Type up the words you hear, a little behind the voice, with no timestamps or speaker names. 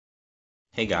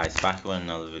Hey guys, back with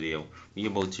another video. We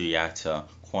about to react to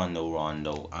Quando,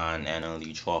 Rondo, and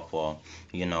Choppa.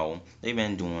 They've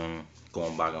been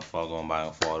going back and forth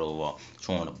over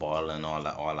throwing the ball and all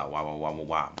that, wah, wah, wah, wah,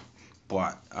 wah.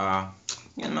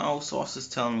 But, sources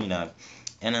tell me that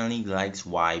NLE likes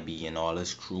YB and all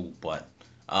his crew, but,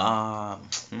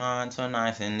 man, it's a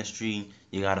nice industry.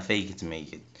 You gotta fake it to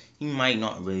make it. He might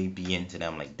not really be into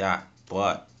them like that,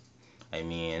 but,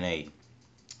 hey.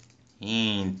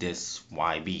 He ain't diss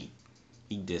YB.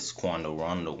 He dissed Quando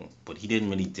Rondo, but he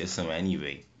didn't really diss him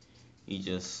anyway.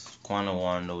 Quando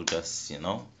Rondo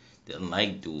didn't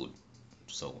like dude.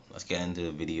 So let's get into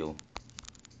the video.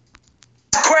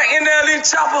 Cracking down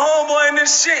this Choppa homeboy and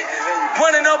this shit.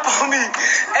 Running up on me.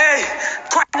 Hey,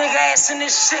 crack nigga ass in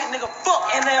this shit, nigga.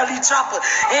 Fuck NLE Choppa.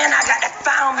 And I got that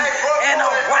found me. And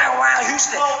I'm round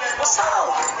Houston. What's up?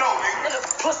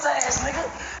 Nigga, puss ass nigga.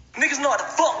 Niggas know what the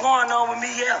fuck going on with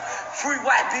me, yeah. Free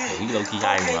white bitch. He low-key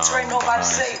hiding Can't nobody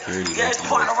say. security. Yeah, his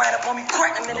partner right up on me,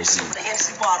 cracking him in this shit with the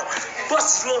Hennessy bottle.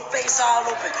 Bust his little face all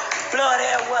open. Blood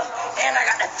everywhere. And I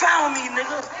got that found me,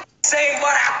 nigga. Same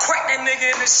what I cracked that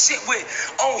nigga in this shit with.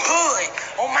 On hood.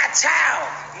 On my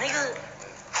child. Nigga.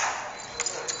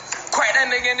 Crack that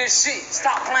nigga in this shit.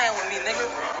 Stop playing with me, nigga.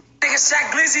 Nigga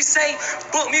Shaq Glizzy say,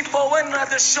 book me for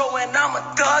another show and I'm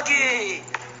a thuggy.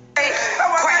 Hey,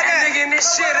 crack that nigga in this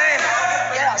shit, ain't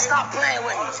it? Yeah, stop playing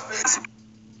with me.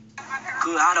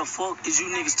 Cuz how the fuck is you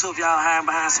niggas tough y'all hiding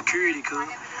behind security, cuz?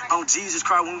 On Jesus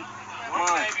Christ,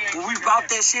 when we brought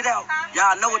that shit out,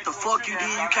 y'all know what the fuck you did.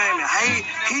 You came and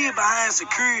hid behind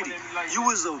security. You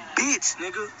was a bitch,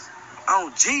 nigga.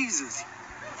 On Jesus.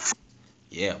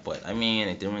 Yeah, but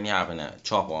it didn't really happen to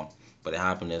Choppa, but it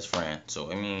happened to his friend.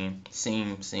 So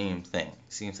same thing.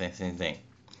 Same thing.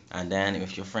 And then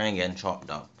if your friend getting chopped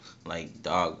up, like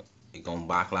dog, it gonna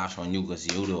backlash on you because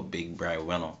you the big bright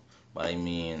winner. But I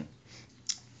don't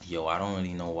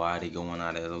really know why they going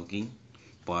out of low-key.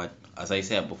 But as I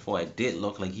said before, it did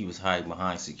look like he was hiding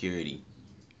behind security.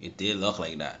 It did look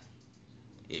like that.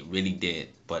 It really did.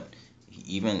 But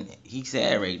he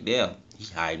said right there, he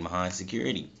hiding behind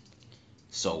security.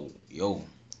 So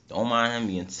don't mind him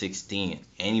being 16.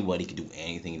 Anybody can do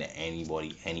anything to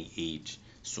anybody, any age.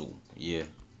 So yeah,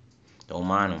 don't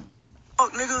mind him.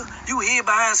 Fuck, nigga, you hid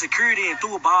behind security and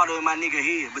threw a bottle in my nigga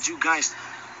head, but you gangster.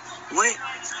 What?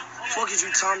 Fuck is you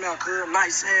talking about, cuz?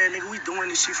 Nice ass nigga, we doing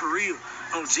this shit for real.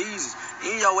 Oh, Jesus.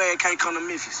 And your ass can't come to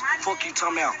Memphis. Fuck you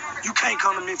talking about. You can't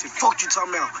come to Memphis. Fuck you talking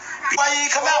about. Why you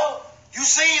ain't come out? You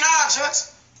seen our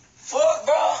just? Fuck,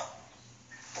 bro.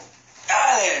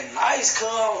 Y'all had nice,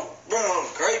 cuz. Bro,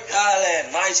 great. Y'all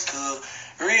had nice, cuz.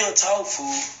 Real talk,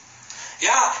 fool.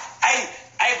 Y'all,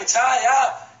 but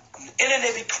y'all,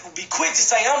 internet be quick to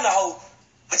say I'm the hoe.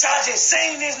 But y'all just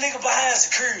seen this nigga behind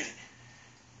security.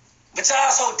 But y'all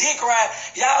so dick ride.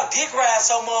 Y'all dick ride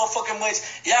so motherfucking much.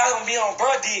 Y'all gonna be on bro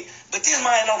dick. But this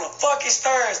man on the fucking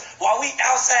stairs while we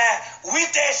outside with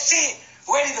that shit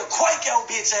ready to quake your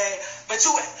bitch ass. But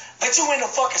you in the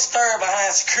fucking stir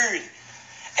behind security.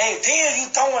 And then you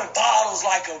throwing bottles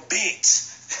like a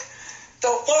bitch. The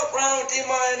fuck wrong with this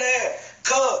man there?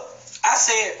 Cuz, I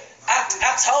said,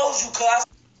 I told you, cuz.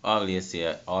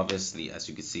 Obviously, as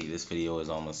you can see, this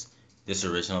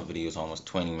original video is almost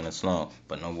 20 minutes long,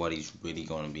 but nobody's really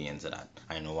gonna be into that.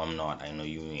 I know I'm not. I know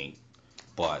you ain't.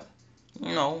 But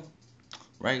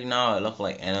right now it look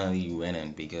like NLE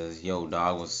winning because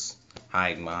dog was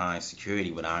hiding behind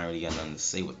security, but I don't really got nothing to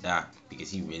say with that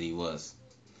because he really was.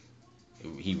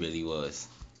 He really was.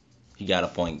 He got a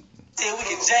point. Yeah, we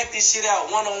can jack this shit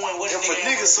out one-on-one. What if a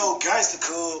nigga so gangster,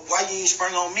 cuz, why you ain't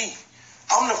spring on me?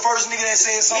 I'm the first nigga that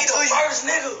said something to you. The first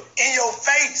nigga. In your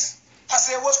face. I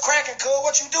said, what's cracking, cuz?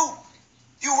 What you do?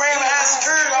 You ran behind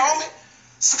security, homie.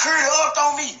 Security upped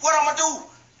on me. What I'ma do?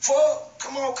 Fuck.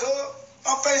 Come on, cuz.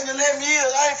 I'm facing 11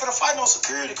 years. I ain't finna fight no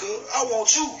security, cuz. I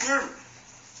want you.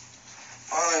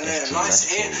 Fine, man. Nice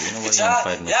head.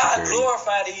 Y'all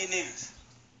glorify these niggas.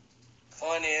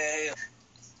 Funny as hell.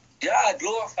 Y'all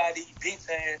glorify these bitch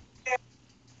ass.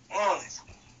 Honest.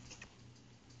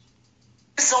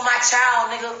 This on my child,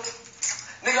 nigga.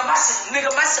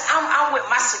 I'm with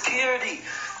my security.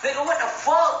 Nigga, what the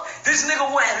fuck? This nigga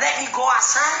wouldn't let me go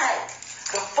outside.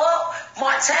 The fuck?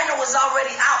 Montana was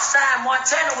already outside.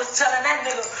 Montana was telling that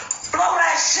nigga, blow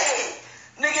that shit.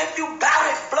 Nigga, if you bout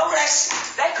it, blow that shit.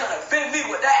 They could have been me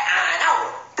with that iron. I would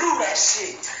have blew that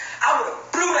shit. I would have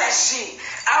blew that shit.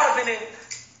 I would have been in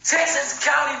Texas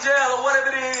County Jail or whatever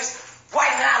it is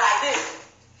right now like this.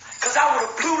 Cause I would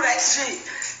have blew that shit.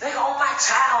 Nigga, on my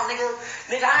child, nigga.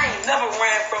 Nigga, I ain't never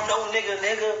ran from no nigga.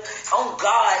 On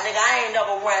God, nigga, I ain't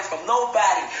never ran from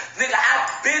nobody. Nigga, I've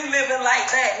been living like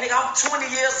that. Nigga, I'm 20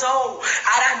 years old.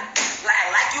 I done,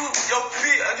 like you, your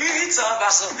P, he talking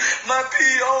about some, my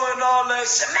PO and all that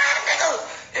shit. Man, nigga,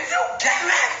 if you gay,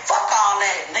 man, fuck all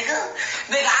that, nigga.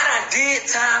 Nigga, I done did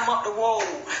time up the road.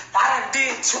 I done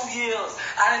did 2 years.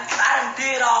 I done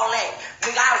did all that.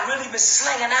 Nigga, I really been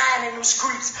slinging iron in them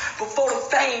streets before the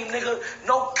fame, nigga.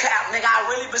 No cap, nigga. I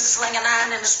really been slinging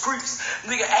iron in the streets.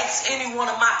 Nigga, ask any one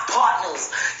of my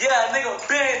partners. Yeah, nigga,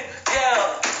 been,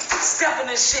 yeah, stepping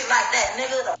and shit like that,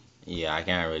 nigga. Yeah, I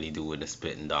can't really do with the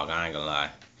spitting, dog. I ain't gonna lie.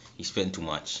 He's spitting too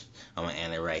much. I'm gonna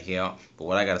end it right here. But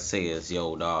what I gotta say is,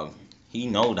 yo, dog, he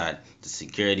know that the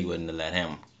security wouldn't let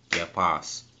him get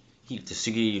past. The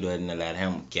security wouldn't let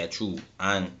him get through.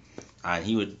 And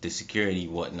the security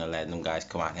wouldn't let them guys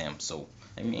come at him. So,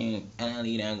 I mean,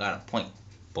 NLE done got a point.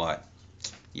 But,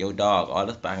 yo, dog, all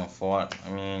this back and forth,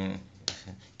 I mean,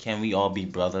 can we all be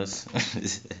brothers?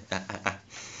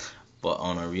 But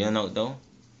on a real note, though,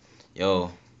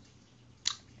 yo,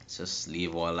 just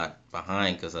leave all that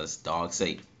behind, because that's dog's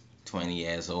sake. 20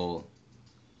 years old.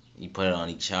 He put it on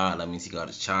his child. That means he got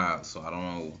a child. So I don't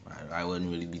know. I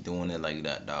wouldn't really be doing it like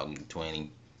that, dog.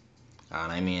 20.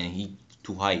 And I mean, he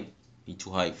too hype. He too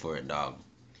hype for it, dog.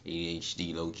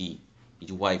 ADHD, low key. He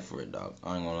too hype for it, dog.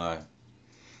 I ain't gonna lie.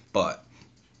 But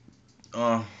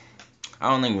I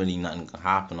don't think really nothing can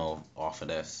happen off of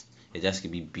this. It just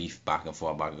could be beef back and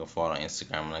forth on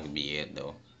Instagram, and that could be it,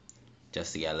 though.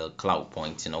 Just to get a little clout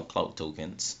points, clout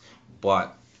tokens.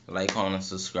 But like, comment,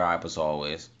 subscribe as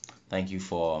always. Thank you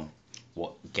for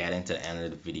getting to the end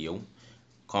of the video.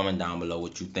 Comment down below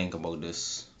what you think about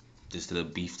this little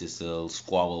beef, this little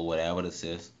squabble, whatever this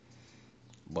is.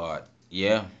 But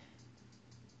yeah,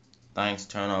 thanks.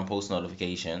 Turn on post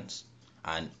notifications,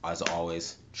 and as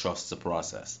always, trust the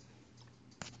process.